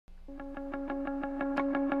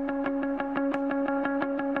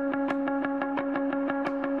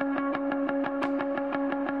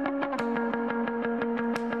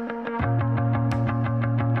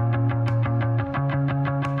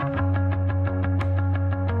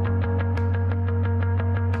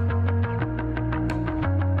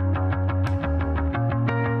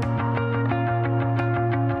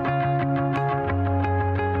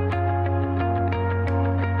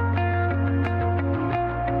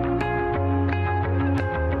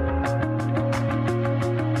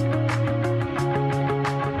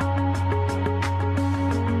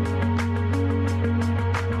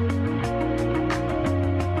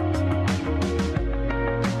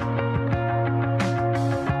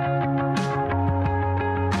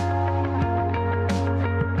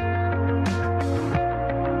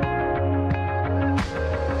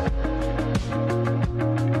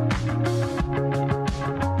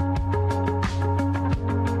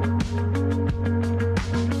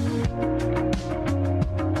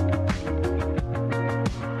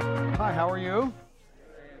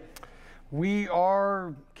We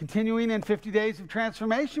are continuing in 50 Days of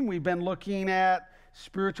Transformation. We've been looking at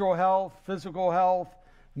spiritual health, physical health,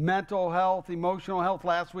 mental health, emotional health.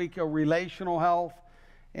 Last week, relational health.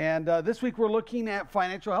 And this week, we're looking at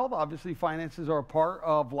financial health. Obviously, finances are a part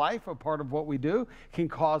of life, a part of what we do. Can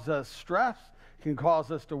cause us stress, can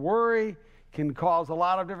cause us to worry, can cause a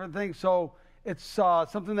lot of different things. So it's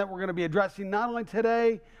something that we're going to be addressing not only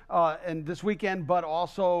today and this weekend, but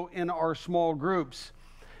also in our small groups.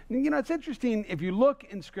 You know, it's interesting, if you look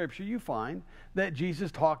in Scripture, you find that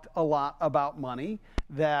Jesus talked a lot about money,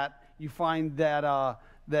 that you find that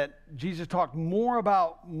that Jesus talked more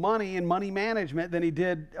about money and money management than he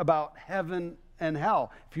did about heaven and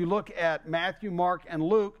hell. If you look at Matthew, Mark, and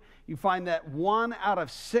Luke, you find that 1 out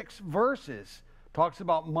of 6 verses talks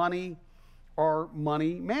about money or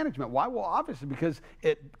money management. Why? Well, obviously, because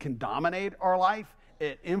it can dominate our life.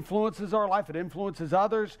 It influences our life. It influences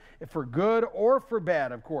others for good or for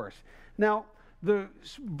bad, of course. Now, the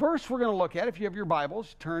verse we're going to look at, if you have your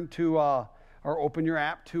Bibles, turn to or open your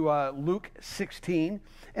app to Luke 16.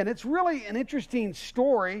 And it's really an interesting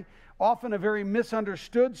story, often a very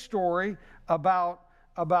misunderstood story about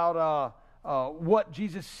what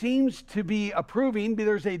Jesus seems to be approving.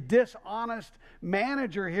 There's a dishonest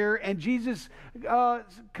manager here, and Jesus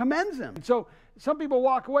commends him. So some people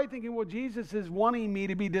walk away thinking, well, Jesus is wanting me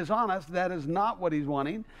to be dishonest. That is not what he's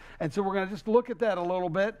wanting. And so we're going to just look at that a little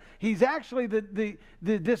bit. He's actually the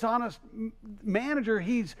dishonest manager.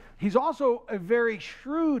 He's also a very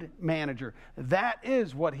shrewd manager. That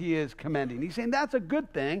is what he is commending. He's saying that's a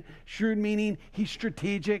good thing. Shrewd meaning he's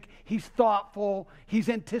strategic, he's thoughtful, he's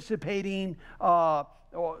anticipating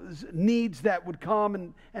needs that would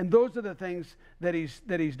come, and those are the things that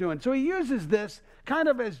he's doing. So he uses this kind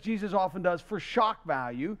of, as Jesus often does, for shock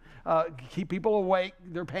value, keep people awake,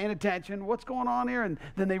 they're paying attention, what's going on here, and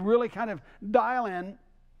then they really kind of dial in,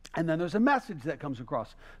 and then there's a message that comes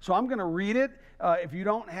across. So I'm going to read it. If you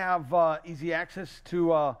don't have easy access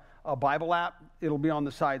to a Bible app, it'll be on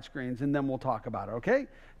the side screens, and then we'll talk about it, okay?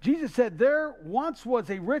 Jesus said, there once was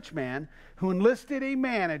a rich man who enlisted a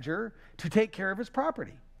manager to take care of his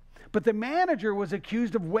property. But the manager was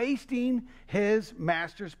accused of wasting his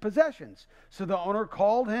master's possessions. So the owner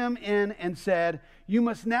called him in and said, you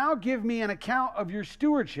must now give me an account of your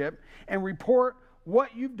stewardship and report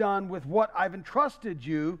what you've done with what I've entrusted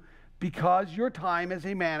you, because your time as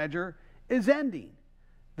a manager is ending.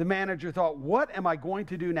 The manager thought, what am I going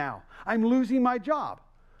to do now? I'm losing my job,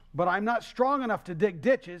 but I'm not strong enough to dig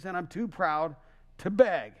ditches, and I'm too proud to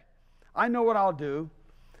beg. I know what I'll do,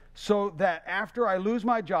 so that after I lose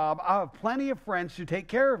my job, I'll have plenty of friends to take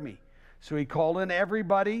care of me. So he called in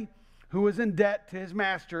everybody who was in debt to his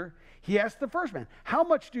master. He asked the first man, how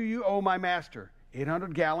much do you owe my master?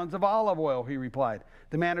 800 gallons of olive oil, he replied.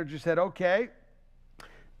 The manager said, okay.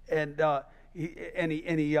 And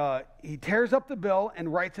he tears up the bill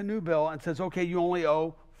and writes a new bill and says, okay, you only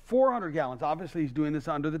owe 400 gallons. Obviously, he's doing this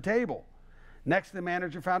under the table. Next, the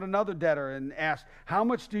manager found another debtor and asked, how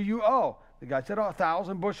much do you owe? The guy said,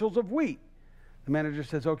 1,000 bushels of wheat. The manager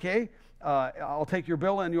says, okay, I'll take your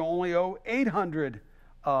bill and you only owe 800.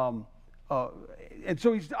 And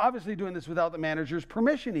so he's obviously doing this without the manager's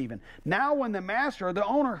permission even. Now when the master or the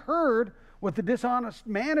owner heard what the dishonest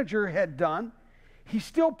manager had done, he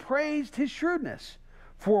still praised his shrewdness.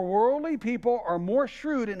 For worldly people are more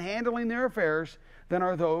shrewd in handling their affairs than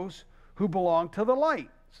are those who belong to the light.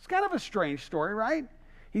 It's kind of a strange story, right?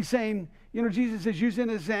 He's saying, you know, Jesus is using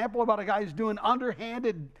an example about a guy who's doing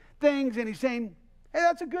underhanded things, and he's saying, Hey,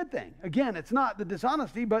 that's a good thing. Again, it's not the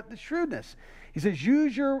dishonesty, but the shrewdness. He says,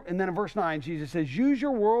 and then in verse 9, Jesus says, use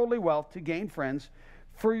your worldly wealth to gain friends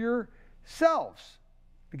for yourselves.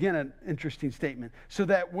 Again, an interesting statement. So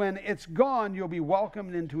that when it's gone, you'll be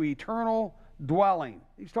welcomed into eternal dwelling.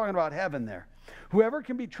 He's talking about heaven there. Whoever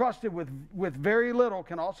can be trusted with very little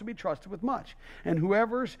can also be trusted with much. And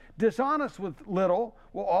whoever's dishonest with little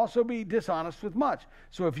will also be dishonest with much.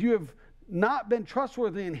 So if you have not been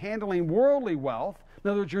trustworthy in handling worldly wealth, in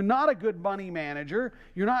other words, you're not a good money manager,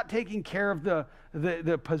 you're not taking care of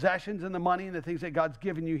the possessions and the money and the things that God's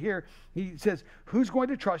given you here, he says, who's going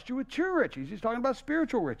to trust you with true riches? He's talking about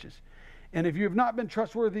spiritual riches. And if you have not been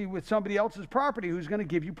trustworthy with somebody else's property, who's going to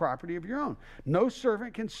give you property of your own? No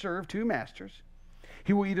servant can serve two masters.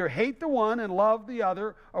 He will either hate the one and love the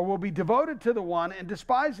other, or will be devoted to the one and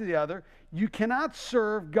despise the other. You cannot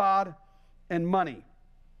serve God and money.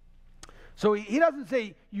 So he doesn't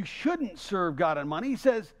say you shouldn't serve God and money. He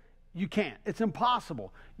says you can't. It's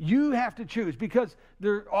impossible. You have to choose, because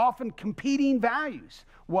they're often competing values.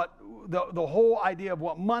 What the whole idea of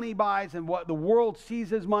what money buys and what the world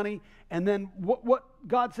sees as money, and then what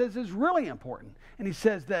God says is really important. And he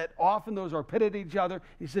says that often those are pitted at each other.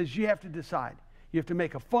 He says you have to decide. You have to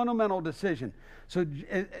make a fundamental decision.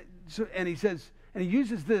 And he says, and he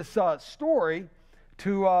uses this story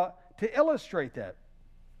to illustrate that.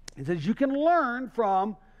 He says you can learn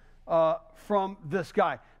from this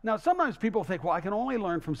guy. Now, sometimes people think, well, I can only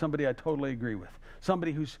learn from somebody I totally agree with,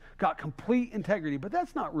 somebody who's got complete integrity. But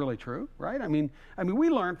that's not really true, right? I mean, we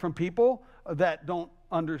learn from people that don't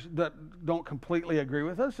completely agree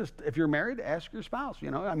with us. Just if you're married, ask your spouse.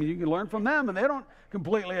 You can learn from them, and they don't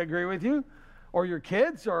completely agree with you, or your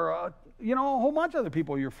kids, or a whole bunch of other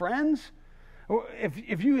people, your friends.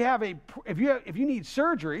 If you need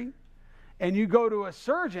surgery, and you go to a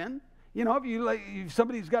surgeon, if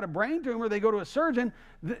somebody's got a brain tumor, they go to a surgeon.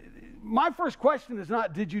 My first question is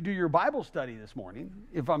not, did you do your Bible study this morning?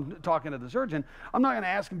 If I'm talking to the surgeon, I'm not going to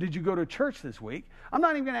ask him, did you go to church this week? I'm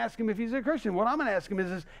not even going to ask him if he's a Christian. What I'm going to ask him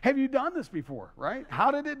is, have you done this before, right? How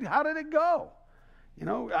did it go?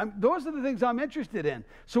 Those are the things I'm interested in.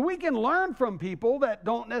 So we can learn from people that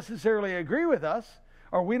don't necessarily agree with us,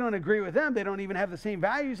 or we don't agree with them. They don't even have the same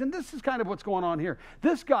values. And this is kind of what's going on here.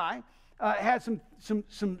 This guy had some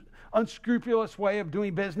unscrupulous way of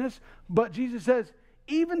doing business, but Jesus says,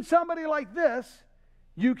 even somebody like this,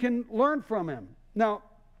 you can learn from him. Now,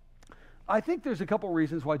 I think there's a couple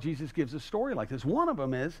reasons why Jesus gives a story like this. One of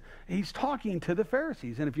them is he's talking to the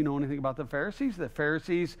Pharisees. And if you know anything about the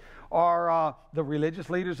Pharisees are the religious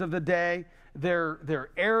leaders of the day. They're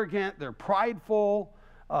arrogant, they're prideful,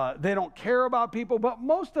 they don't care about people, but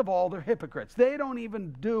most of all, they're hypocrites. They don't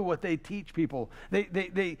even do what they teach people.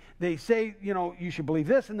 They say, you should believe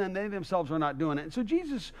this, and then they themselves are not doing it. And so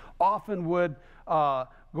Jesus often would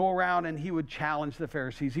go around and he would challenge the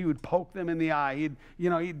Pharisees. He would poke them in the eye.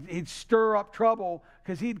 He'd stir up trouble,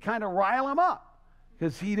 because he'd kind of rile them up,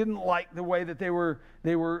 because he didn't like the way that they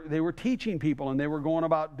were teaching people, and they were going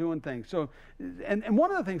about doing things. So, and one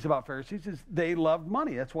of the things about Pharisees is they loved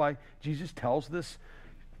money. That's why Jesus tells this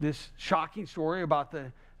shocking story about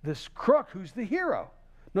this crook who's the hero.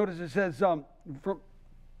 Notice it says,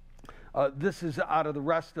 this is out of the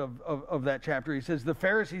rest of that chapter. He says, the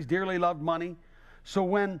Pharisees dearly loved money, so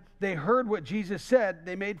when they heard what Jesus said,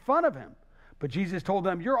 they made fun of him. But Jesus told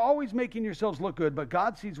them, you're always making yourselves look good, but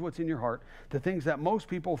God sees what's in your heart. The things that most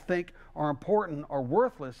people think are important are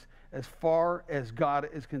worthless as far as God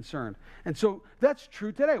is concerned. And so that's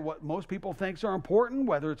true today. What most people think are important,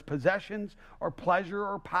 whether it's possessions or pleasure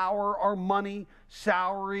or power or money,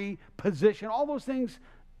 salary, position, all those things,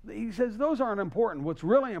 he says those aren't important. What's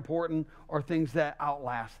really important are things that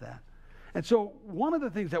outlast that. And so one of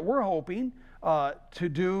the things that we're hoping to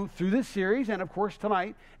do through this series, and of course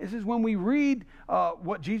tonight, is when we read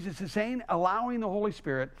what Jesus is saying, allowing the Holy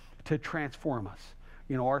Spirit to transform us.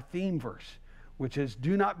 Our theme verse, which is,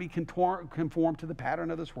 do not be conformed to the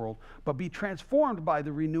pattern of this world, but be transformed by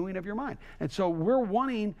the renewing of your mind. And so we're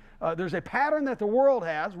wanting, there's a pattern that the world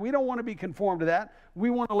has. We don't want to be conformed to that.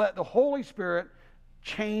 We want to let the Holy Spirit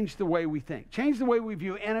change the way we think, change the way we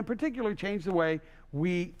view, and in particular, change the way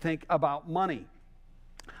we think about money.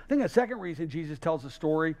 I think a second reason Jesus tells a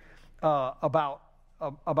story about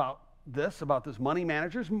this money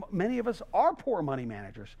managers. Many of us are poor money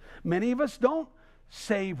managers. Many of us don't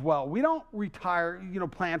save well. We don't retire,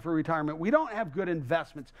 plan for retirement. We don't have good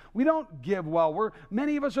investments. We don't give well.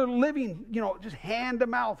 Many of us are living, just hand to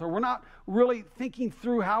mouth, or we're not really thinking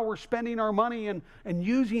through how we're spending our money and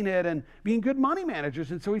using it and being good money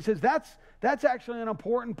managers. And so he says that's actually an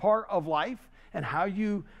important part of life, and how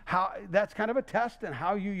that's kind of a test, and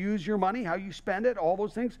how you use your money, how you spend it, all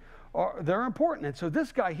those things they're important. And so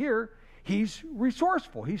this guy here, he's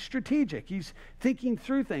resourceful, he's strategic, he's thinking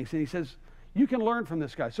through things, and he says, you can learn from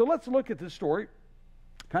this guy. So let's look at this story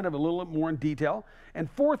kind of a little bit more in detail.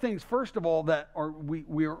 And 4 things, first of all, that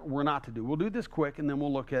we're not to do. We'll do this quick, and then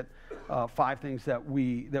we'll look at 5 things that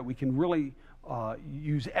we can really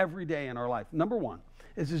use every day in our life. Number 1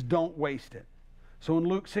 is don't waste it. So in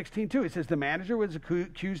Luke 16:2, it says, the manager was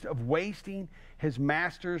accused of wasting his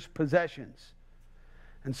master's possessions.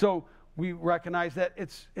 And so we recognize that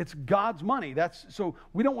it's God's money. So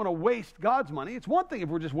we don't want to waste God's money. It's one thing if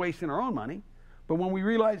we're just wasting our own money, but when we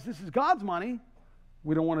realize this is God's money,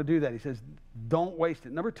 we don't want to do that. He says, don't waste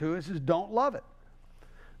it. Number 2 is don't love it.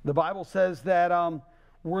 The Bible says that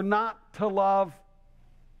we're not to love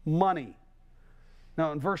money.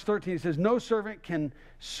 Now in verse 13, it says, no servant can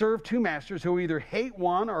serve 2 masters who either hate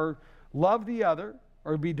one or love the other,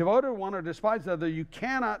 or be devoted to one or despise the other. You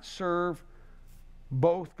cannot serve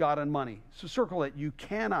both God and money. So circle it. You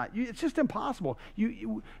cannot. It's just impossible.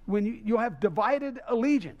 You'll have divided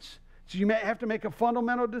allegiance. So you may have to make a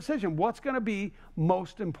fundamental decision. What's going to be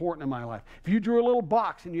most important in my life? If you drew a little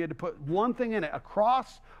box and you had to put one thing in it, a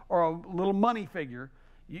cross or a little money figure,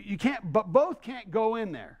 you can't, but both can't go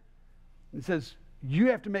in there. It says you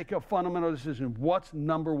have to make a fundamental decision. What's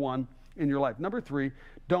number 1 in your life? Number 3,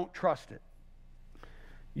 don't trust it.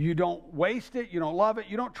 You don't waste it. You don't love it.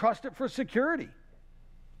 You don't trust it for security.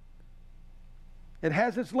 It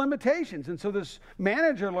has its limitations. And so this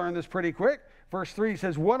manager learned this pretty quick. Verse 3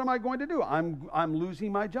 says, what am I going to do? I'm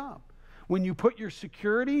losing my job. When you put your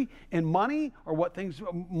security in money or what things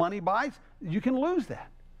money buys, you can lose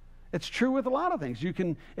that. It's true with a lot of things. You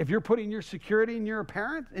can, if you're putting your security in your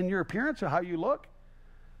appearance or how you look,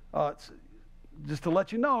 just to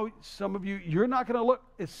let you know, some of you're not going to look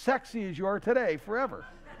as sexy as you are today forever.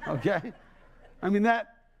 Okay? I mean,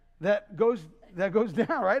 that goes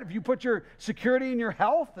down, right? If you put your security in your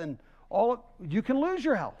health and you can lose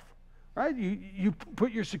your health, right? You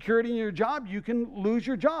put your security in your job, you can lose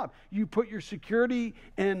your job. You put your security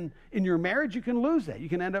in your marriage, you can lose that. You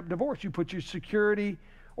can end up divorced. You put your security,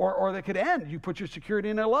 or that could end. You put your security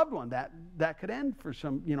in a loved one. That could end for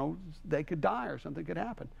some, they could die or something could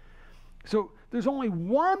happen. So there's only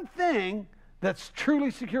one thing that's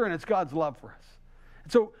truly secure, and it's God's love for us.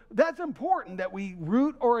 So that's important, that we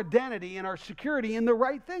root our identity and our security in the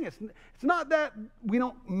right thing. It's not that we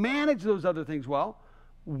don't manage those other things well.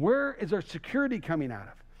 Where is our security coming out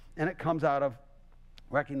of? And it comes out of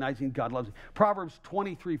recognizing God loves you. Proverbs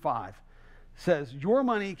 23:5 says, your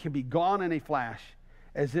money can be gone in a flash,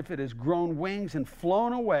 as if it has grown wings and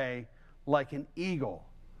flown away like an eagle.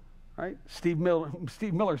 Right? Steve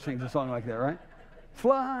Miller sings a song like that, right?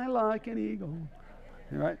 Fly like an eagle.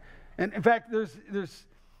 Right? And in fact, there's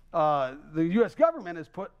the U.S. government has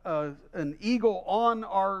put an eagle on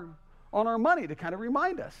our money to kind of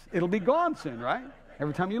remind us it'll be gone soon, right?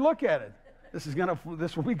 Every time you look at it,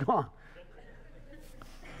 this will be gone.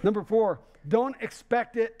 Number 4, don't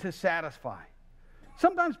expect it to satisfy.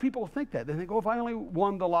 Sometimes people think that. They think, if I only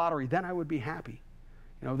won the lottery, then I would be happy.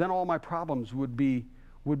 Then all my problems would be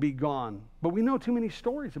gone. But we know too many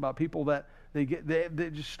stories about people that they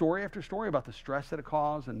just story after story about the stress that it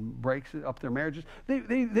caused and breaks up their marriages.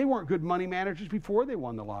 They weren't good money managers before they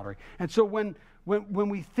won the lottery. And so when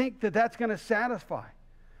we think that that's going to satisfy,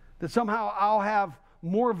 that somehow I'll have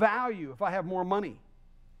more value if I have more money.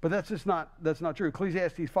 But that's not true.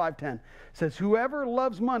 Ecclesiastes 5:10 says, whoever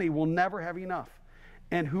loves money will never have enough.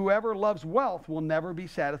 And whoever loves wealth will never be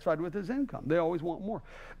satisfied with his income. They always want more.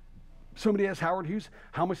 Somebody asked Howard Hughes,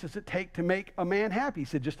 how much does it take to make a man happy? He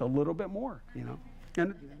said, just a little bit more,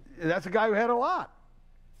 And that's a guy who had a lot.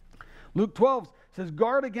 Luke 12 says,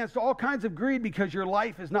 guard against all kinds of greed, because your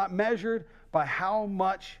life is not measured by how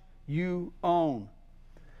much you own.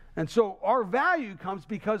 And so our value comes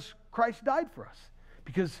because Christ died for us,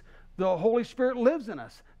 because the Holy Spirit lives in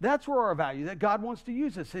us. That's where our value, that God wants to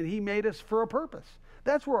use us, and He made us for a purpose.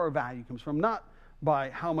 That's where our value comes from, not by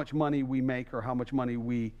how much money we make or how much money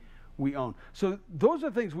we own. So those are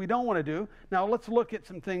things we don't want to do. Now let's look at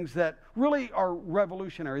some things that really are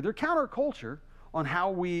revolutionary. They're counterculture on how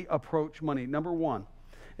we approach money. Number 1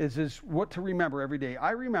 is what to remember every day.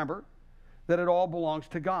 I remember that it all belongs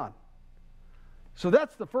to God. So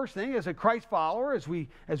that's the first thing. As a Christ follower, as we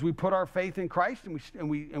put our faith in Christ and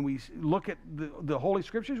we look at the Holy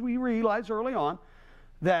Scriptures, we realize early on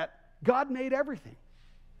that God made everything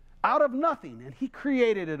out of nothing, and He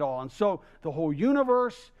created it all. And so the whole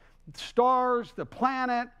universe, the stars, the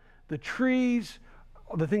planet, the trees,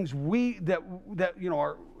 the things that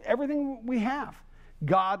are everything we have,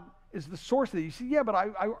 God is the source of it. You say, yeah, but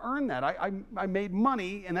I earned that. I made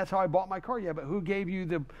money, and that's how I bought my car. Yeah, but who gave you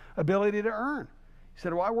the ability to earn? He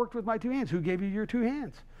said, well, I worked with my 2 hands. Who gave you your 2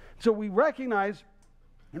 hands? So we recognize,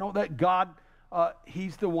 that God,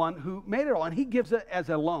 He's the one who made it all, and He gives it as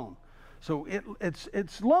a loan. So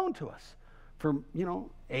it's loaned to us for,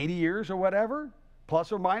 80 years or whatever,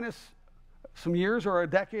 plus or minus some years or a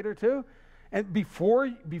decade or two. And before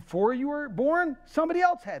you were born, somebody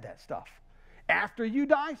else had that stuff. After you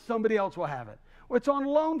die, somebody else will have it. Well, it's on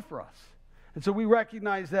loan for us. And so we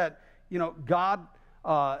recognize that, God,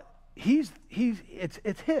 it's His.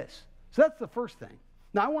 So that's the first thing.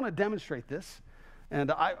 Now I want to demonstrate this.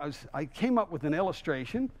 And I came up with an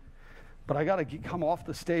illustration, but I got to come off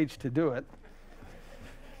the stage to do it.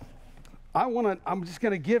 I'm just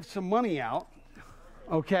going to give some money out.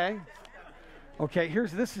 Okay? Okay,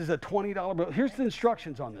 this is a $20 bill. Here's the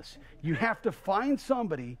instructions on this. You have to find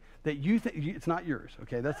somebody that you think, it's not yours,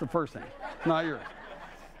 okay? That's the first thing. It's not yours.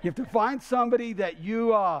 You have to find somebody that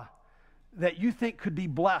you think could be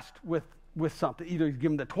blessed with something. Either you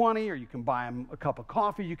give them the 20, or you can buy them a cup of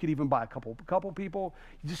coffee. You could even buy a couple people.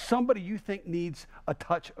 Just somebody you think needs a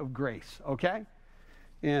touch of grace, okay?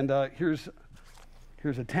 And here's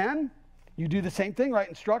a 10. You do the same thing, right?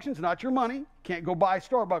 Instructions, not your money. Can't go buy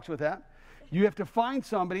Starbucks with that. You have to find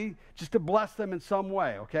somebody just to bless them in some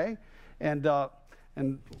way, okay?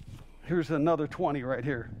 And here's another 20 right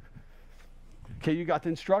here. Okay, you got the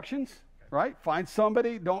instructions, right? Find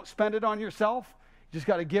somebody. Don't spend it on yourself. You just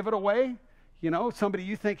got to give it away. Somebody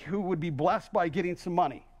you think who would be blessed by getting some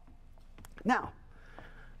money. Now,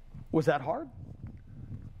 was that hard?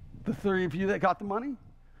 The 3 of you that got the money?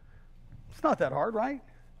 It's not that hard, right?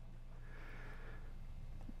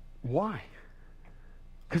 Why?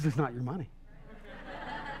 Because it's not your money.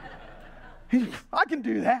 I can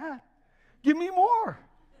do that. Give me more.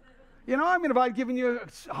 If I'd given you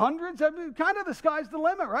hundreds, kind of the sky's the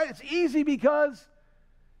limit, right? It's easy because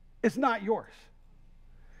it's not yours.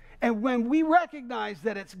 And when we recognize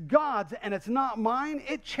that it's God's and it's not mine,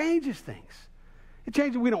 it changes things. It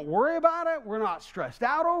changes. We don't worry about it. We're not stressed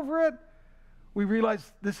out over it. We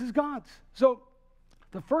realize this is God's. So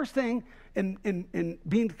the first thing in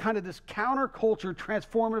being kind of this counterculture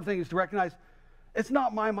transformative thing is to recognize it's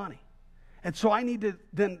not my money. And so I need to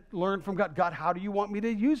then learn from God. God, how do you want me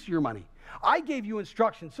to use your money? I gave you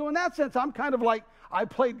instructions. So in that sense, I'm kind of like, I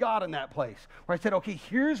played God in that place. Where I said, okay,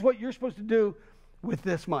 here's what you're supposed to do with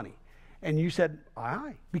this money. And you said,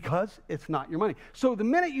 aye, because it's not your money. So the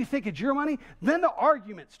minute you think it's your money, then the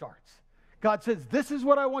argument starts. God says, this is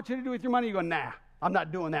what I want you to do with your money. You go, nah, I'm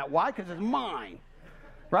not doing that. Why? Because it's mine.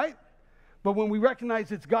 Right? But when we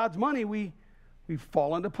recognize it's God's money, we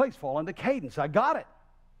fall into place, fall into cadence. I got it.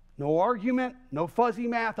 No argument, no fuzzy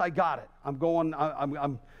math. I got it.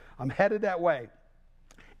 I'm headed that way.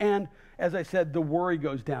 And as I said, the worry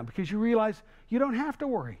goes down because you realize you don't have to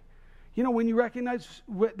worry. When you recognize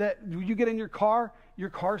that you get in your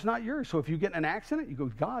car's not yours. So if you get in an accident, you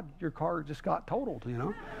go, God, your car just got totaled,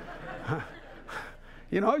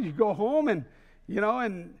 You go home and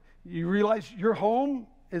you realize your home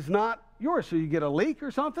is not yours. So you get a leak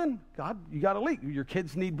or something. God, you got a leak. Your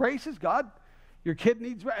kids need braces. God, your kid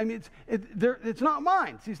needs, it's not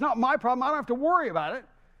mine. See, it's not my problem. I don't have to worry about it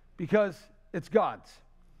because it's God's.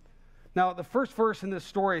 Now, the first verse in this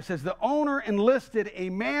story says, the owner enlisted a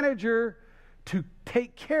manager to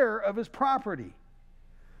take care of his property.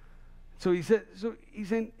 So he's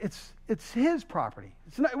saying it's his property.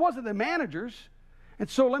 It wasn't the manager's. And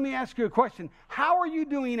so let me ask you a question. How are you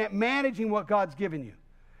doing at managing what God's given you?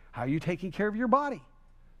 How are you taking care of your body?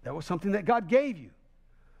 That was something that God gave you.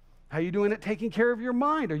 How are you doing at taking care of your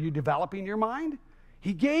mind? Are you developing your mind?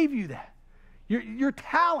 He gave you that. Your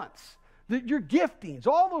talents, your giftings,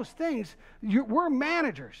 all those things, we're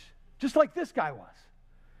managers, just like this guy was.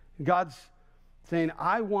 And God's saying,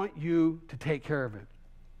 I want you to take care of it.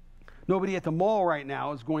 Nobody at the mall right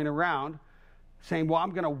now is going around saying, well,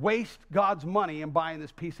 I'm going to waste God's money and buying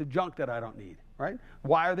this piece of junk that I don't need, right?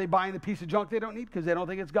 Why are they buying the piece of junk they don't need? Because they don't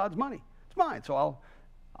think it's God's money. It's mine, so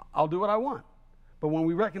I'll do what I want. But when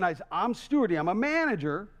we recognize I'm stewarding, I'm a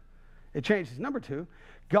manager, it changes. Number 2,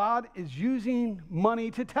 God is using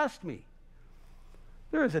money to test me.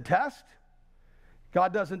 There is a test.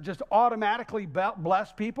 God doesn't just automatically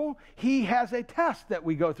bless people. He has a test that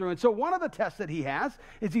we go through. And so one of the tests that he has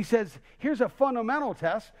is he says, here's a fundamental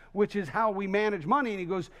test, which is how we manage money. And he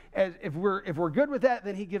goes, if we're good with that,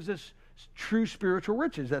 then he gives us true spiritual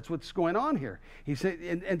riches. That's what's going on here. He said,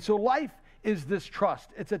 and so life is this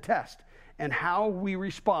trust. It's a test. And how we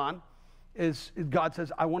respond is God says,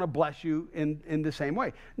 I want to bless you in the same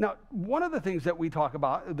way. Now, one of the things that we talk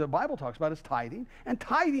about, the Bible talks about, is tithing. And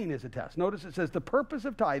tithing is a test. Notice it says the purpose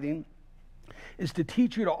of tithing is to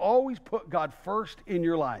teach you to always put God first in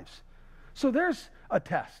your lives. So there's a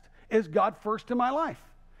test. Is God first in my life?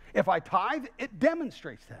 If I tithe, it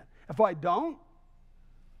demonstrates that. If I don't,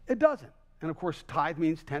 it doesn't. And of course, tithe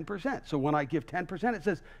means 10%. So when I give 10%, it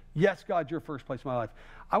says, yes, God, you're first place in my life.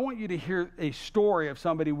 I want you to hear a story of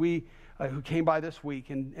somebody who came by this week,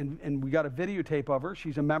 and we got a videotape of her.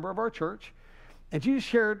 She's a member of our church. And she just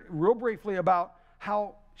shared real briefly about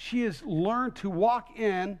how she has learned to walk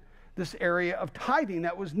in this area of tithing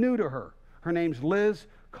that was new to her. Her name's Liz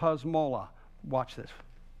Cosmola. Watch this.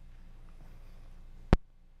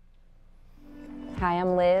 Hi,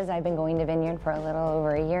 I'm Liz. I've been going to Vineyard for a little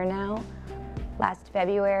over a year now. Last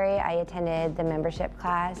February, I attended the membership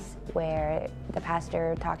class where the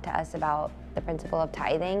pastor talked to us about the principle of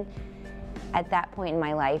tithing. At that point in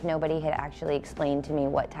my life, nobody had actually explained to me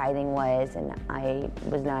what tithing was, and I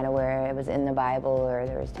was not aware it was in the Bible or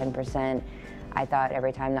there was 10%. I thought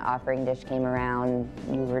every time the offering dish came around,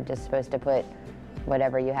 you were just supposed to put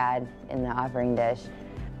whatever you had in the offering dish.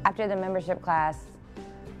 After the membership class,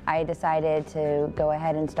 I decided to go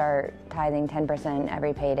ahead and start tithing 10%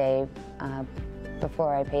 every payday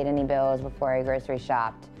before I paid any bills, before I grocery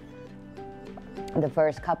shopped. The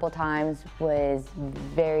first couple times was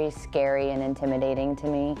very scary and intimidating to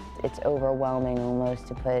me. It's overwhelming almost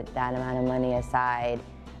to put that amount of money aside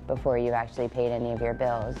before you actually paid any of your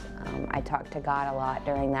bills. I talked to God a lot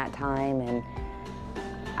during that time, and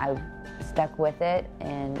I stuck with it,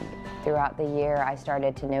 and throughout the year I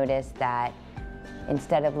started to notice that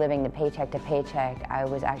instead of living to paycheck, I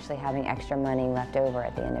was actually having extra money left over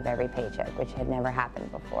at the end of every paycheck, which had never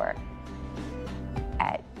happened before.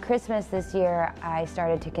 At Christmas this year, I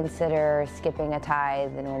started to consider skipping a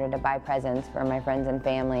tithe in order to buy presents for my friends and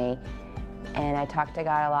family. And I talked to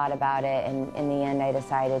God a lot about it, and in the end I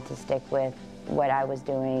decided to stick with what I was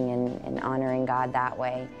doing and honoring God that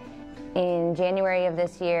way. In January of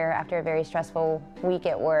this year, after a very stressful week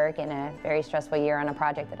at work and a very stressful year on a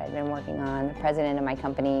project that I'd been working on, the president of my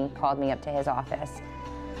company called me up to his office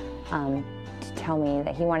to tell me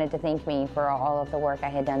that he wanted to thank me for all of the work I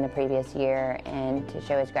had done the previous year, and to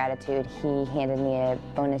show his gratitude, he handed me a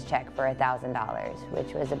bonus check for $1,000,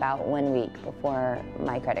 which was about 1 week before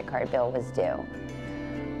my credit card bill was due.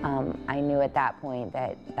 I knew at that point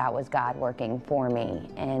that that was God working for me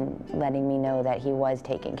and letting me know that he was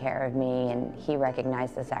taking care of me, and he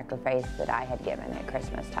recognized the sacrifice that I had given at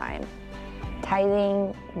Christmas time.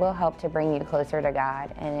 Tithing will help to bring you closer to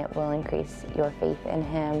God, and it will increase your faith in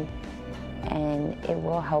him, and it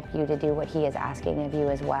will help you to do what he is asking of you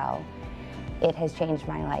as well. It has changed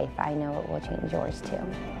my life. I know it will change yours too.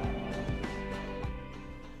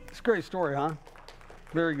 It's a great story, huh?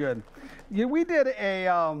 Very good. Yeah, we did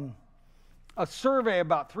a survey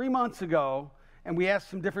about 3 months ago, and we asked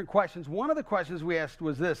some different questions. One of the questions we asked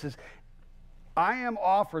was this, I am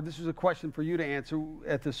offered, this was a question for you to answer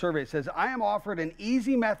at the survey. It says, I am offered an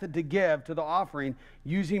easy method to give to the offering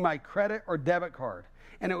using my credit or debit card.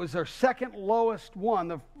 And it was our second lowest one.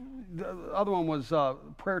 The other one was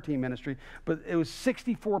prayer team ministry, but it was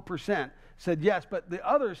 64% said yes, but the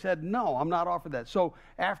others said, no, I'm not offered that. So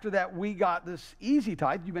after that, we got this Easy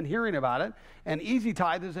Tithe. You've been hearing about it. And Easy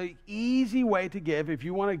Tithe is an easy way to give if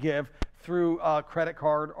you want to give through a credit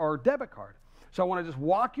card or debit card. So I want to just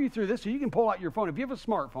walk you through this so you can pull out your phone. If you have a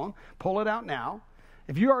smartphone, pull it out now.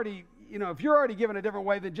 If you're already given a different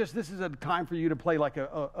way, then just this is a time for you to play like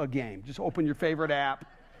a game. Just open your favorite app,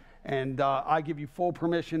 and I give you full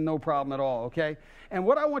permission, no problem at all, okay? And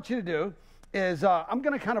what I want you to do is I'm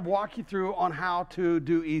going to kind of walk you through on how to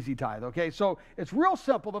do Easy Tithe, okay? So it's real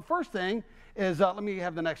simple. The first thing is, let me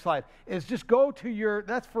have the next slide, is just go to your,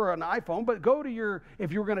 that's for an iPhone, but go to your,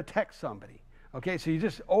 if you were going to text somebody, okay? So you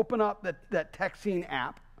just open up that texting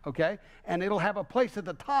app, okay? And it'll have a place at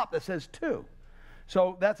the top that says to.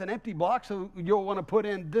 So that's an empty block, so you'll want to put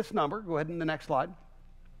in this number. Go ahead in the next slide.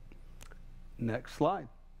 Next slide.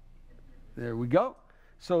 There we go.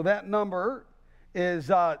 So that number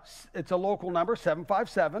is, it's a local number,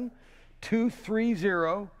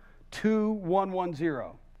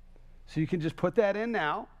 757-230-2110. So you can just put that in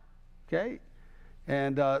now, okay?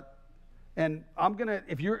 And And I'm going to,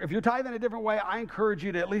 if you're tithing a different way, I encourage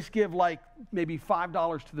you to at least give like maybe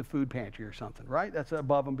 $5 to the food pantry or something, right? That's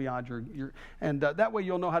above and beyond your and that way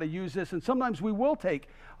you'll know how to use this. And sometimes we will take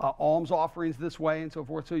alms offerings this way and so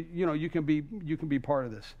forth. So, you can be part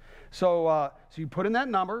of this. So you put in that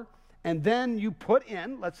number, and then you put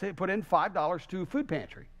in, let's say, put in $5 to food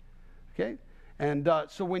pantry, okay? And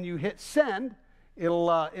so when you hit send,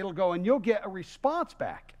 it'll go, and you'll get a response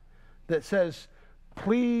back that says,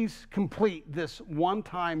 please complete this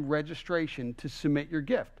one-time registration to submit your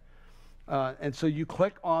gift. And so you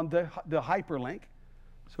click on the hyperlink.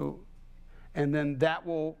 And then that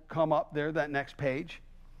will come up there, that next page.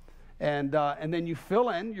 And then you fill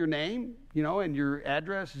in your name, and your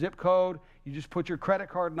address, zip code. You just put your credit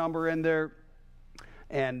card number in there.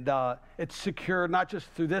 And it's secure, not just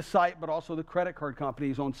through this site, but also the credit card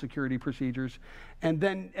company's own security procedures. And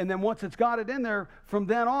then once it's got it in there, from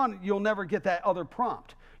then on, you'll never get that other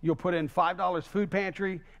prompt. You'll put in $5 food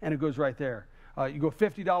pantry, and it goes right there. You go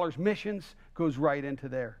 $50 missions, goes right into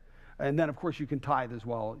there. And then, of course, you can tithe as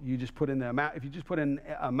well. You just put in the amount. If you just put in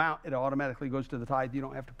amount, it automatically goes to the tithe. You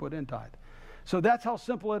don't have to put in tithe. So that's how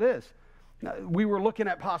simple it is. We were looking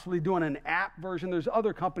at possibly doing an app version. There's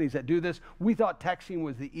other companies that do this. We thought texting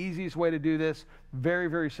was the easiest way to do this. Very,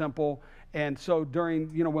 very simple. And so during,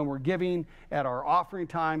 when we're giving at our offering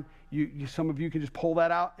time, some of you can just pull that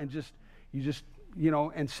out and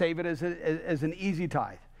and save it as an easy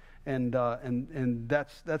tithe. And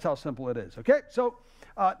that's how simple it is. Okay. So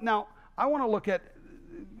now I want to look at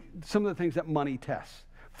some of the things that money tests.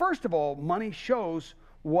 First of all, money shows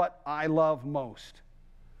what I love most.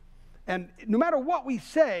 And no matter what we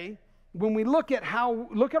say, when we look at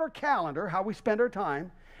our calendar, how we spend our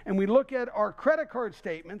time, and we look at our credit card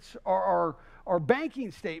statements, or our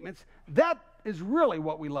banking statements, that is really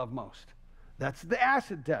what we love most. That's the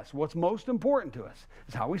acid test. What's most important to us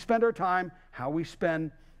is how we spend our time, how we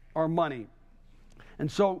spend our money.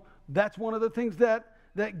 And so that's one of the things that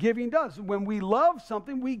giving does. When we love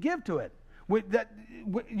something, we give to it.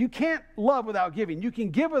 You can't love without giving. You can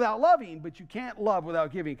give without loving, but you can't love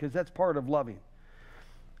without giving, because that's part of loving.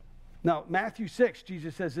 Now, Matthew 6,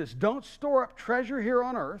 Jesus says this: don't store up treasure here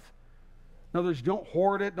on earth. In other words, don't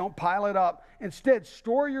hoard it, don't pile it up. Instead,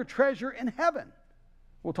 store your treasure in heaven.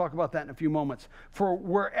 We'll talk about that in a few moments. For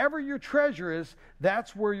wherever your treasure is,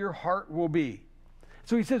 that's where your heart will be.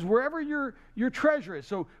 So he says, wherever your treasure is.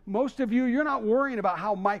 So most of you, you're not worrying about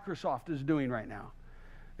how Microsoft is doing right now,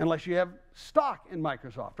 unless you have stock in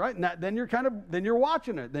Microsoft, right? And then you're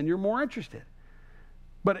watching it. Then you're more interested.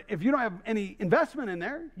 But if you don't have any investment in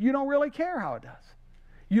there, you don't really care how it does.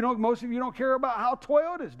 Most of you don't care about how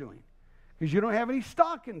Toyota is doing, because you don't have any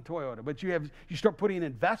stock in Toyota. But you start putting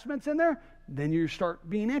investments in there, then you start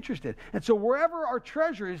being interested. And so wherever our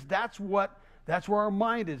treasure is, that's where our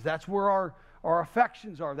mind is. That's where our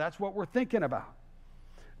affections are. That's what we're thinking about.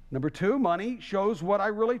 Number 2, money shows what I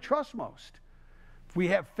really trust most. If we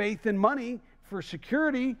have faith in money for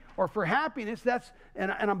security or for happiness,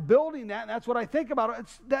 and I'm building that, and that's what I think about.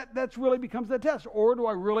 That's really becomes the test. Or do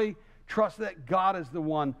I really trust that God is the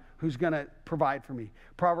one who's going to provide for me?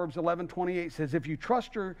 Proverbs 11:28 says, if you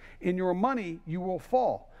trust in your money, you will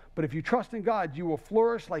fall. But if you trust in God, you will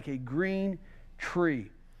flourish like a green tree.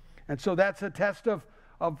 And so that's a test of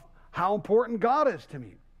how important God is to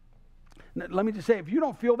me. Now, let me just say, if you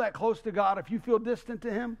don't feel that close to God, if you feel distant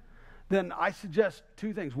to Him, then I suggest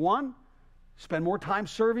 2 things. 1, spend more time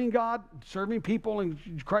serving God, serving people in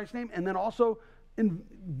Christ's name, and then also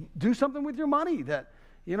do something with your money.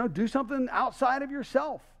 Do something outside of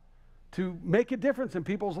yourself to make a difference in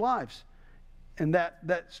people's lives. And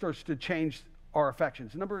that starts to change our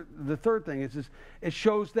affections. The third thing is it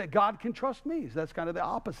shows that God can trust me. So that's kind of the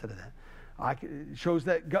opposite of that. It shows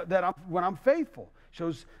that when I'm faithful,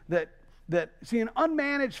 shows that seeing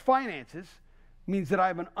unmanaged finances means that I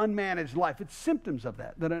have an unmanaged life. It's symptoms of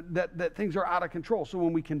that things are out of control. So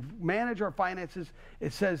when we can manage our finances,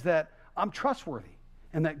 it says that I'm trustworthy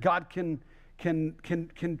and that God can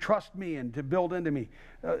trust me and to build into me.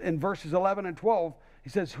 In verses 11 and 12, he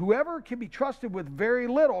says, whoever can be trusted with very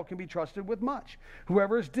little can be trusted with much.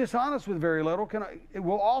 Whoever is dishonest with very little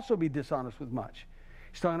will also be dishonest with much.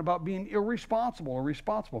 He's talking about being irresponsible or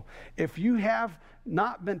responsible. If you have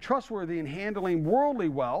not been trustworthy in handling worldly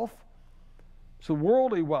wealth, so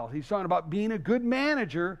worldly wealth, he's talking about being a good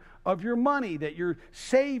manager of your money, that you're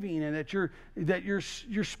saving and that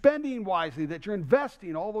you're spending wisely, that you're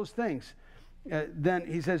investing, all those things. Then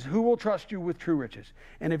he says, who will trust you with true riches?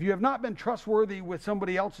 And if you have not been trustworthy with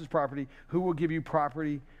somebody else's property, who will give you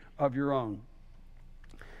property of your own?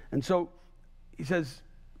 And so he says,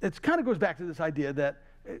 it kind of goes back to this idea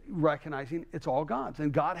recognizing it's all God's.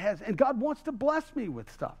 And God wants to bless me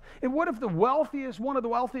with stuff. And what if one of the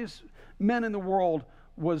wealthiest men in the world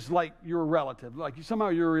was like your relative, like somehow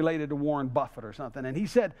you're related to Warren Buffett or something. And he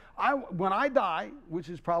said, when I die, which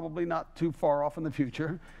is probably not too far off in the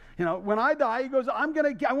future, when I die, he goes, I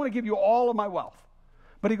want to give you all of my wealth.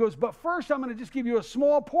 But he goes, but first I'm going to just give you a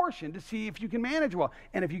small portion to see if you can manage well.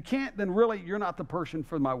 And if you can't, then really you're not the person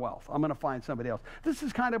for my wealth. I'm going to find somebody else. This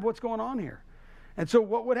is kind of what's going on here. And so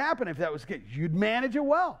what would happen if that was the case? You'd manage it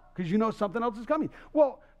well because you know something else is coming.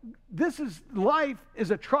 Well, life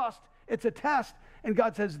is a trust. It's a test. And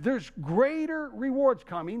God says there's greater rewards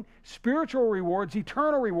coming, spiritual rewards,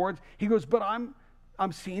 eternal rewards. He goes, but I'm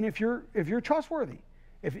seeing if you're trustworthy.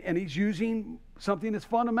 And he's using something as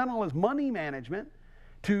fundamental as money management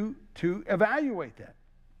to evaluate that.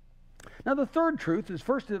 Now, the third truth is,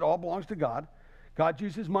 first, it all belongs to God. God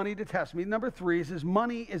uses money to test me. Number 3 is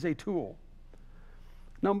money is a tool.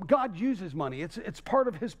 Now, God uses money. It's part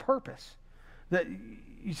of his purpose. That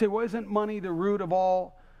you say, well, isn't money the root of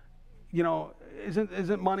all,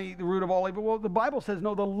 isn't money the root of all evil? Well, the Bible says,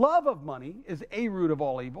 no, the love of money is a root of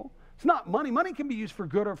all evil. It's not money. Money can be used for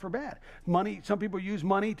good or for bad. Some people use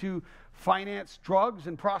money to finance drugs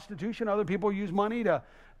and prostitution. Other people use money to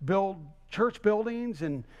build church buildings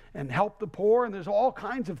and help the poor. And there's all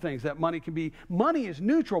kinds of things that money can be. Money is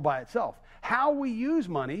neutral by itself. How we use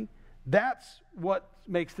money, that's what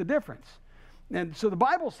makes the difference. And so the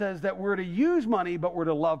Bible says that we're to use money, but we're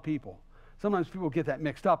to love people. Sometimes people get that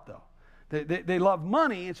mixed up, though. They love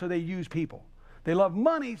money, and so they use people. They love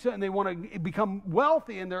money, and they want to become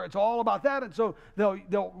wealthy, and it's all about that. And so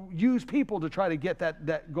they'll use people to try to get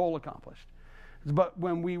that goal accomplished. But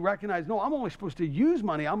when we recognize, no, I'm only supposed to use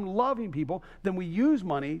money, I'm loving people, then we use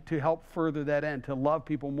money to help further that end, to love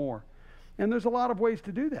people more. And there's a lot of ways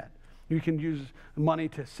to do that. You can use money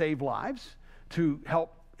to save lives, to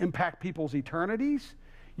help impact people's eternities.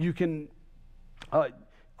 You can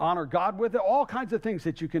honor God with it. All kinds of things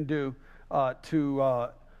that you can do to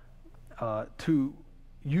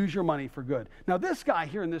use your money for good. Now, this guy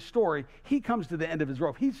here in this story, he comes to the end of his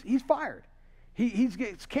rope. He's fired. He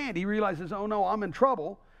gets canned. He realizes, oh no, I'm in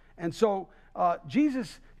trouble. And so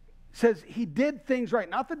Jesus says he did things right.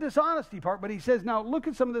 Not the dishonesty part, but he says, now look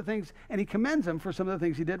at some of the things, and he commends him for some of the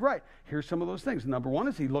things he did right. Here's some of those things. Number 1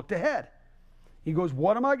 is he looked ahead. He goes,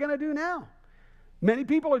 what am I going to do now? Many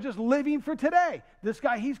people are just living for today. This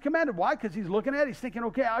guy, he's commended. Why? Because he's looking ahead. He's thinking,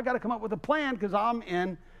 okay, I got to come up with a plan because I'm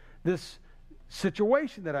in this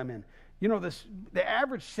situation that I'm in. The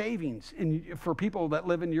average savings for people that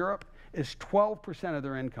live in Europe is 12% of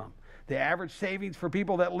their income. The average savings for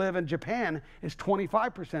people that live in Japan is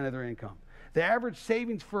 25% of their income. The average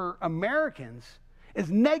savings for Americans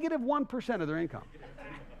is negative 1% of their income.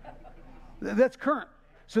 That's current.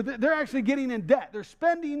 So they're actually getting in debt. They're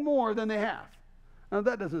spending more than they have. Now,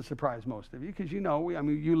 that doesn't surprise most of you because you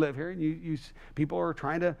live here and people are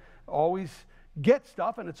trying to always get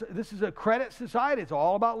stuff, and this is a credit society. It's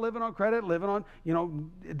all about living on credit,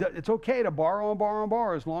 it's okay to borrow and borrow and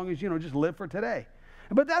borrow as long as, just live for today.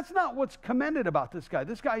 But that's not what's commended about this guy.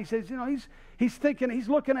 This guy, he says, he's thinking, he's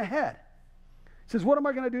looking ahead. He says, what am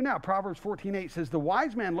I going to do now? Proverbs 14:8 says, the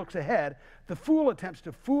wise man looks ahead, the fool attempts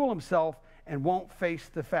to fool himself and won't face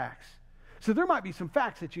the facts. So there might be some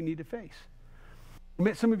facts that you need to face.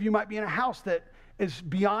 Some of you might be in a house that is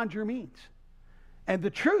beyond your means. And the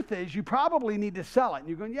truth is, you probably need to sell it. And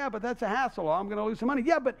you're going, yeah, but that's a hassle. I'm going to lose some money.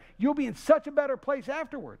 Yeah, but you'll be in such a better place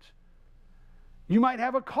afterwards. You might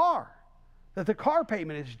have a car that the car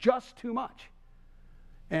payment is just too much.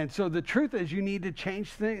 And so the truth is, you need to change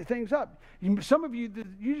things up. Some of you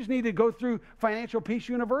just need to go through Financial Peace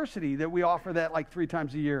University that we offer that like 3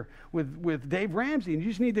 times a year with Dave Ramsey. And you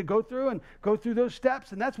just need to go through those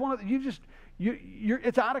steps. And that's one of the,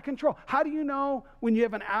 it's out of control. How do you know when you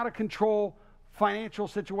have an out of control financial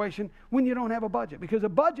situation? When you don't have a budget. Because a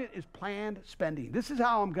budget is planned spending. This is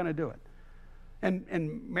how I'm going to do it.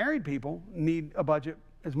 And married people need a budget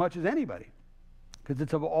as much as anybody. Because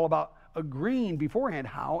it's all about agreeing beforehand,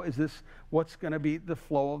 what's going to be the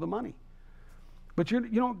flow of the money. But you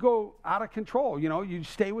don't go out of control. You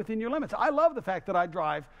stay within your limits. I love the fact that I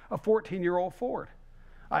drive a 14-year-old Ford.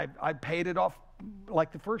 I paid it off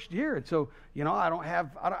like the first year. And so, I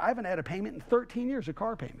haven't had a payment in 13 years, a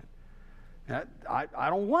car payment. I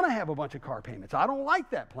don't want to have a bunch of car payments. I don't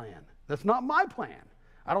like that plan. That's not my plan.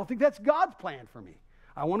 I don't think that's God's plan for me.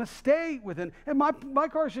 I want to stay within, and my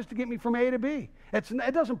car is just to get me from A to B.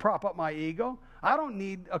 It doesn't prop up my ego. I don't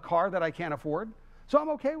need a car that I can't afford, so I'm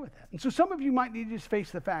okay with that. And so some of you might need to just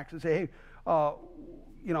face the facts and say, hey, I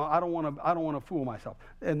don't want to fool myself.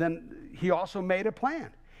 And then he also made a plan.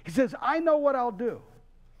 He says, I know what I'll do.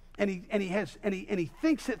 and he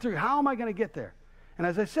thinks it through. How am I going to get there? And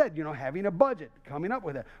as I said, having a budget, coming up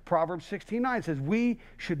with it. Proverbs 16:9 says we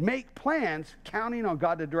should make plans counting on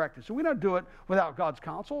God to direct us. So we don't do it without God's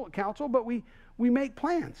counsel, but we make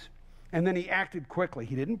plans. And then he acted quickly.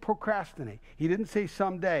 He didn't procrastinate. He didn't say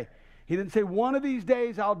someday. He didn't say one of these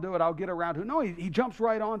days I'll do it, I'll get around to it. No, he jumps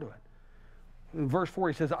right onto it. In verse 4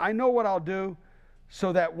 he says, I know what I'll do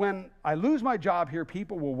so that when I lose my job here,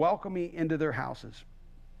 people will welcome me into their houses.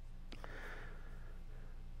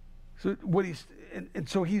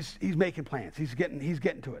 So he's making plans. He's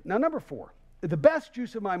getting to it. Now, number 4, the best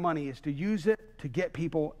use of my money is to use it to get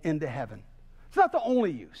people into heaven. It's not the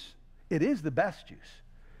only use. It is the best use.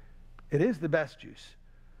 It is the best use.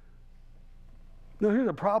 Now, here's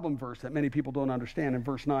a problem verse that many people don't understand in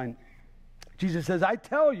verse 9. Jesus says, I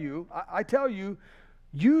tell you,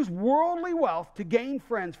 use worldly wealth to gain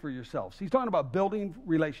friends for yourselves. He's talking about building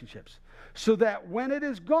relationships so that when it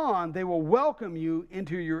is gone, they will welcome you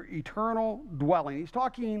into your eternal dwelling. He's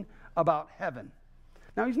talking about heaven.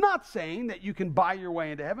 Now, he's not saying that you can buy your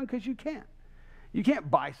way into heaven, because you can't. You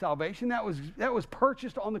can't buy salvation. That was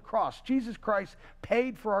purchased on the cross. Jesus Christ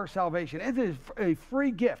paid for our salvation. It is a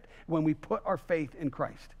free gift when we put our faith in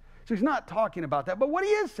Christ. So he's not talking about that. But what he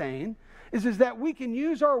is saying is that we can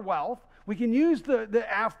use our wealth, we can use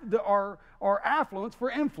our affluence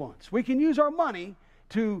for influence. We can use our money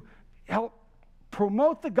to help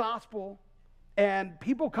promote the gospel, and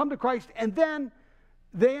people come to Christ, and then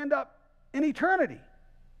they end up in eternity.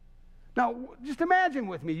 Now, just imagine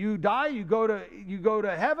with me, you die, you go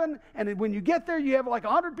to heaven, and when you get there, you have like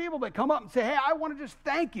 100 people that come up and say, hey, I want to just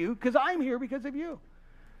thank you because I'm here because of you.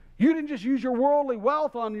 You didn't just use your worldly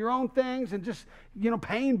wealth on your own things and just,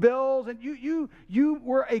 paying bills, and you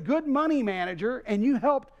were a good money manager, and you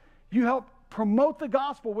helped promote the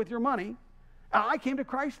gospel with your money. I came to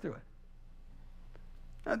Christ through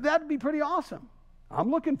it. That'd be pretty awesome.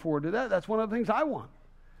 I'm looking forward to that. That's one of the things I want.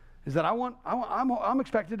 Is that I'm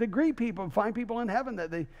expected to greet people and find people in heaven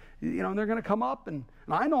that and they're going to come up, and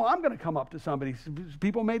I know I'm going to come up to somebody.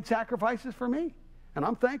 People made sacrifices for me, and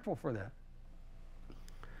I'm thankful for that.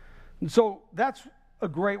 And so that's a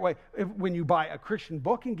great way. When you buy a Christian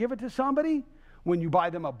book and give it to somebody, when you buy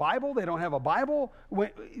them a Bible, they don't have a Bible.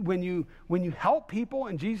 When you help people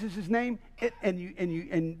in Jesus' name, you're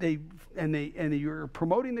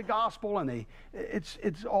promoting the gospel, and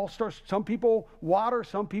it's all starts. Some people water,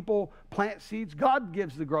 some people plant seeds. God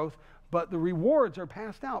gives the growth, but the rewards are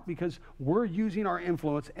passed out because we're using our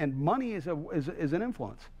influence, and money is an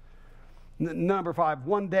influence. Number 5,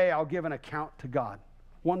 one day I'll give an account to God.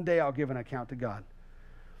 One day I'll give an account to God.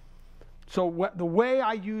 So the way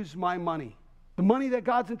I use my money, the money that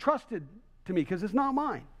God's entrusted to me, because it's not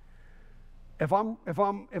mine. If I'm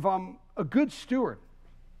a good steward,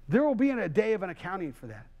 there will be a day of an accounting for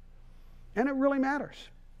that. And it really matters.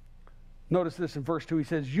 Notice this in verse 2. He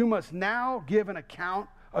says, you must now give an account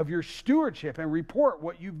of your stewardship and report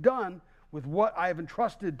what you've done with what I have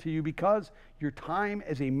entrusted to you, because your time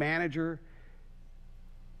as a manager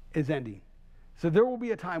is ending. So there will be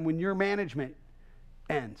a time when your management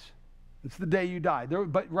ends. It's the day you die.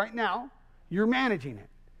 But right now, you're managing it.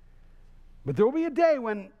 But there will be a day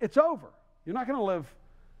when it's over. You're not going to live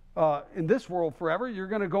in this world forever. You're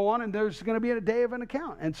going to go on, and there's going to be a day of an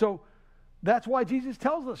account. And so that's why Jesus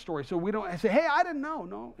tells the story. So we don't say, hey, I didn't know.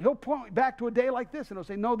 No, he'll point back to a day like this, and he'll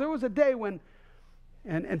say, no, there was a day when,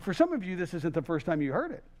 and for some of you, this isn't the first time you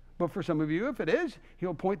heard it. But for some of you, if it is,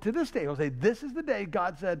 he'll point to this day. He'll say, this is the day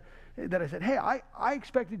God said, that I said, hey, I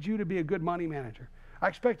expected you to be a good money manager. I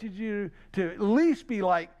expected you to at least be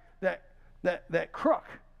like that crook.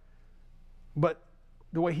 But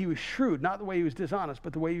the way he was shrewd, not the way he was dishonest,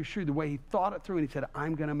 but the way he was shrewd, the way he thought it through, and he said,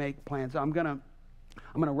 I'm going to make plans. I'm going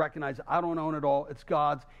to recognize I don't own it all. It's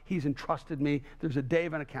God's. He's entrusted me. There's a day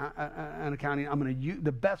of an accounting. I'm going to use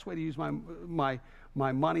the best way to use my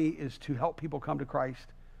money is to help people come to Christ,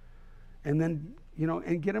 and then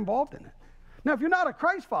and get involved in it. Now, if you're not a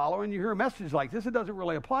Christ follower and you hear a message like this, it doesn't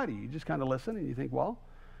really apply to you. You just kind of listen and you think, well,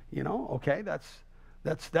 okay, that's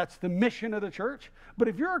the mission of the church. But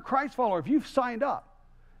if you're a Christ follower, if you've signed up,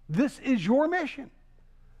 this is your mission.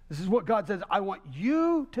 This is what God says, I want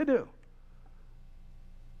you to do.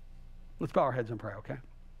 Let's bow our heads and pray, okay?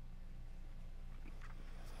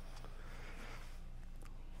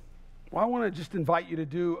 Well, I want to just invite you to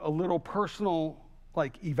do a little personal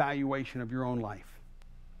evaluation of your own life.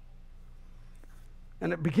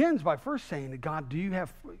 And it begins by first saying to God,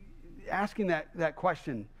 asking that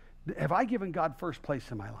question, have I given God first place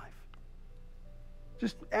in my life?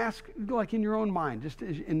 Just ask, in your own mind, just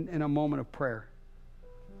in a moment of prayer.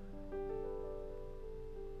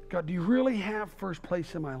 God, do you really have first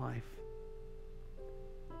place in my life?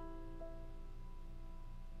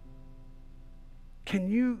 Can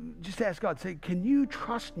you, just ask God, say, can you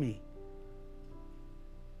trust me?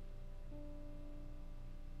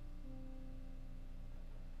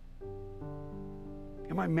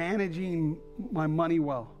 Am I managing my money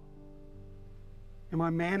well? Am I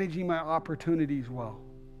managing my opportunities well?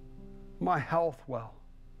 My health well?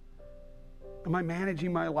 Am I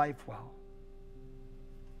managing my life well?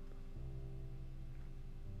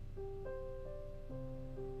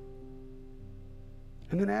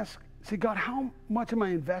 And then say, God, how much am I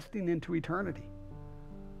investing into eternity?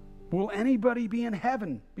 Will anybody be in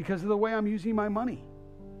heaven because of the way I'm using my money?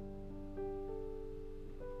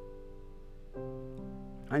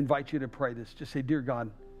 I invite you to pray this. Just say, dear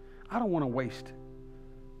God, I don't want to waste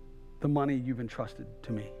the money you've entrusted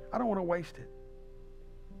to me. I don't want to waste it.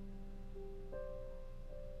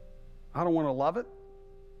 I don't want to love it.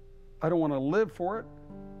 I don't want to live for it.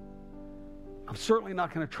 I'm certainly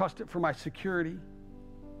not going to trust it for my security.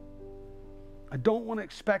 I don't want to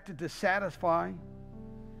expect it to satisfy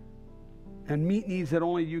and meet needs that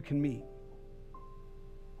only you can meet.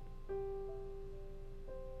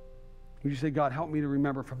 Would you say, God, help me to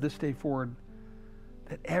remember from this day forward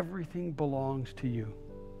that everything belongs to you.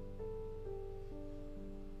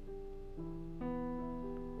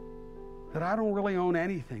 That I don't really own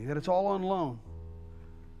anything, that it's all on loan.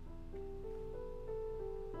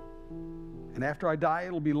 And after I die,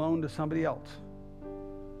 it'll be loaned to somebody else.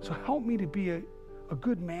 So help me to be a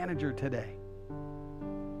good manager today.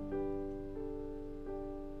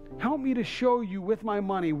 Help me to show you with my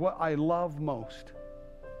money what I love most.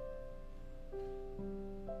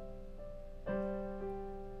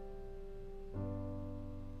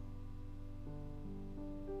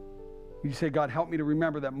 You say, God, help me to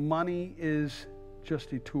remember that money is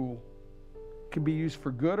just a tool. It can be used for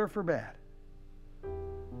good or for bad.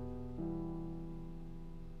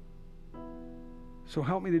 So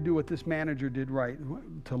help me to do what this manager did right,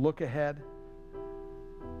 to look ahead,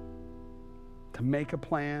 to make a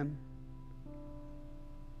plan,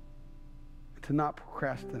 to not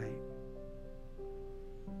procrastinate.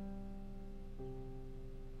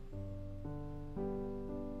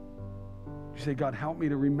 You say, God, help me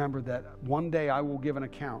to remember that one day I will give an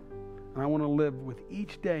account, and I want to live with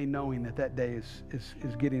each day knowing that that day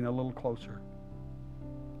is getting a little closer.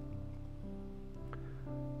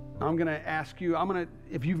 I'm going to ask you,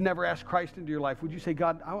 if you've never asked Christ into your life, would you say,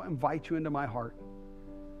 God, I'll invite you into my heart.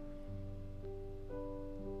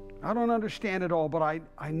 I don't understand it all, but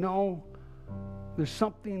I know there's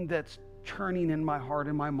something that's churning in my heart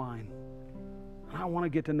and my mind. And I want to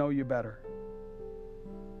get to know you better.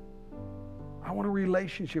 I want a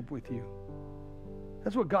relationship with you.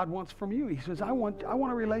 That's what God wants from you. He says, I want a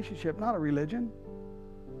relationship, not a religion.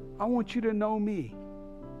 I want you to know me.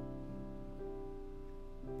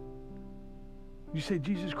 You say,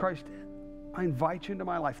 Jesus Christ, I invite you into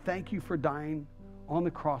my life. Thank you for dying on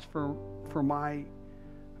the cross for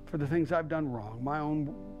the things I've done wrong, my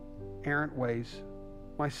own errant ways,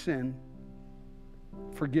 my sin.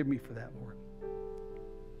 Forgive me for that, Lord.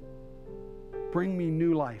 Bring me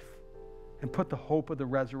new life and put the hope of the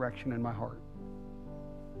resurrection in my heart.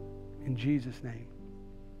 In Jesus' name,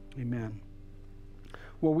 amen.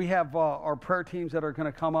 Well, we have our prayer teams that are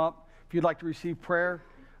going to come up. If you'd like to receive prayer,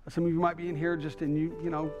 some of you might be in here just and you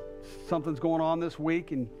know, something's going on this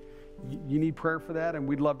week and you need prayer for that, and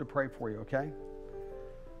we'd love to pray for you, okay?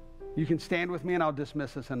 You can stand with me and I'll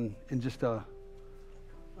dismiss us in just a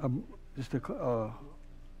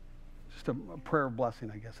prayer of blessing,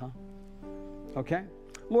 I guess, huh? Okay?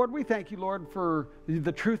 Lord, we thank you, Lord, for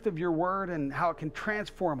the truth of your word and how it can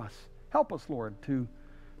transform us. Help us, Lord, to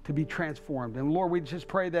be transformed. And Lord, we just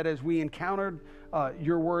pray that as we encountered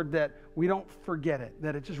your word, that we don't forget it,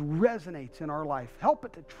 that it just resonates in our life. Help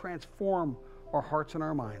it to transform our hearts and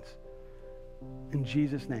our minds. In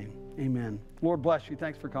Jesus' name, amen. Lord bless you.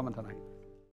 Thanks for coming tonight.